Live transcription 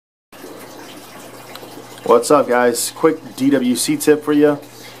What's up, guys? Quick DWC tip for you.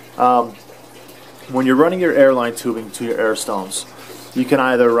 When you're running your airline tubing to your air stones, you can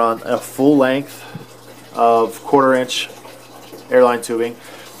either run a full length of 1/4 inch airline tubing,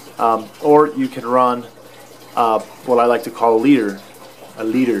 or you can run what I like to call a leader.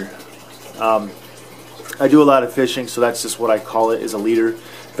 I do a lot of fishing, so that's just what I call it, is a leader.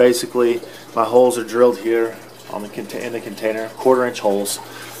 Basically, my holes are drilled here on in the container, 1/4 inch holes,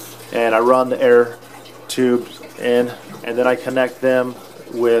 and I run the air tubes in, and then I connect them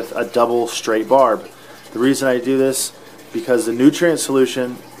with a double straight barb. The reason I do this, because the nutrient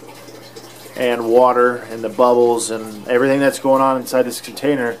solution and water and the bubbles and everything that's going on inside this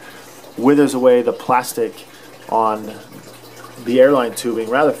container withers away the plastic on the airline tubing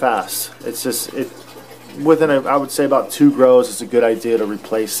rather fast. It's just, within I would say about 2 grows, it's a good idea to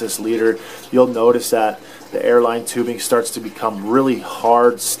replace this leader. You'll notice that the airline tubing starts to become really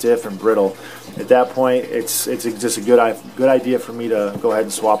hard, stiff, and brittle. At that point, it's just a good idea for me to go ahead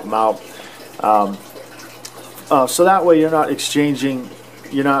and swap them out. So that way you're not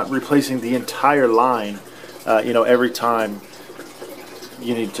replacing the entire line. Every time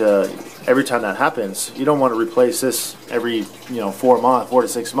every time that happens, you don't want to replace this every 4 to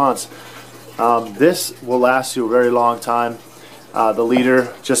 6 months. This will last you a very long time. The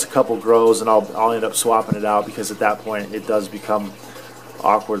leader, just a couple grows, and I'll end up swapping it out, because at that point it does become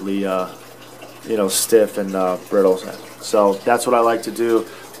awkwardly stiff and brittle. So that's what I like to do.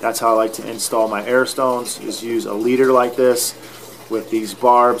 That's how I like to install my air stones, is use a leader like this with these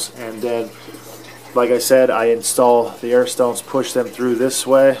barbs, and then, like I said, I install the air stones, push them through this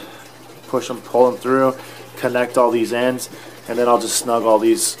way, push them, pull them through, connect all these ends, and then I'll just snug all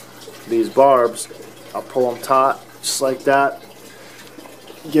these barbs. I'll pull them taut just like that,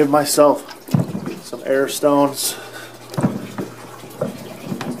 give myself some air stones,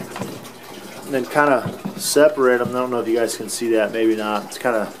 and then kind of separate them. I don't know if you guys can see that, maybe not. It's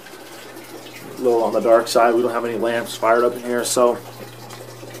kind of a little on the dark side. We don't have any lamps fired up in here, so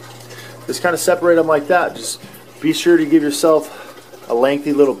just kind of separate them like that. Just be sure to give yourself a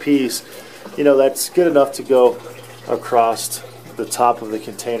lengthy little piece, that's good enough to go across the top of the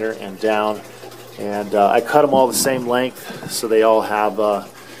container and down. And I cut them all the same length, so they all have the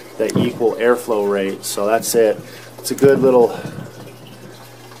equal airflow rate. So that's it. It's a good little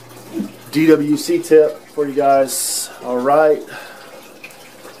DWC tip for you guys. All right,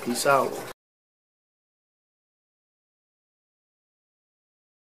 peace out.